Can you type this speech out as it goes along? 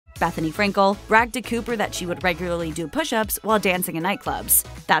Bethenny Frankel, bragged to Cooper that she would regularly do push-ups while dancing in nightclubs.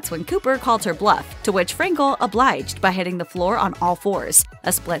 That's when Cooper called her bluff, to which Frankel obliged by hitting the floor on all fours.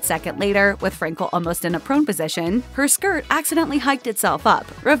 A split second later, with Frankel almost in a prone position, her skirt accidentally hiked itself up,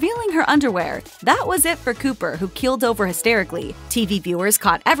 revealing her underwear. That was it for Cooper, who keeled over hysterically. TV viewers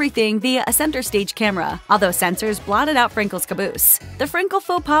caught everything via a center stage camera, although censors blotted out Frankel's caboose. The Frankel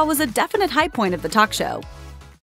faux pas was a definite high point of the talk show.